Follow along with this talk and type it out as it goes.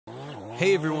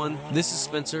Hey everyone, this is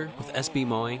Spencer with SB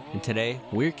Mowing, and today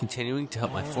we're continuing to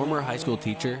help my former high school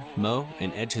teacher mow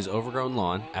and edge his overgrown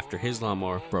lawn after his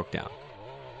lawnmower broke down.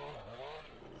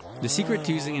 The secret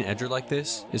to using an edger like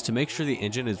this is to make sure the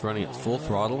engine is running at full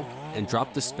throttle and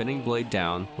drop the spinning blade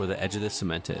down where the edge of the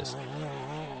cement is.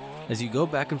 As you go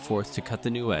back and forth to cut the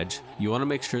new edge, you want to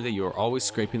make sure that you are always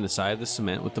scraping the side of the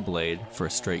cement with the blade for a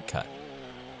straight cut.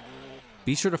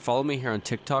 Be sure to follow me here on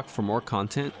TikTok for more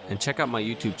content and check out my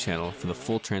YouTube channel for the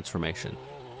full transformation.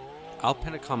 I'll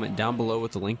pin a comment down below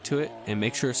with a link to it and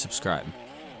make sure to subscribe.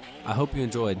 I hope you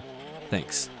enjoyed.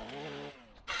 Thanks.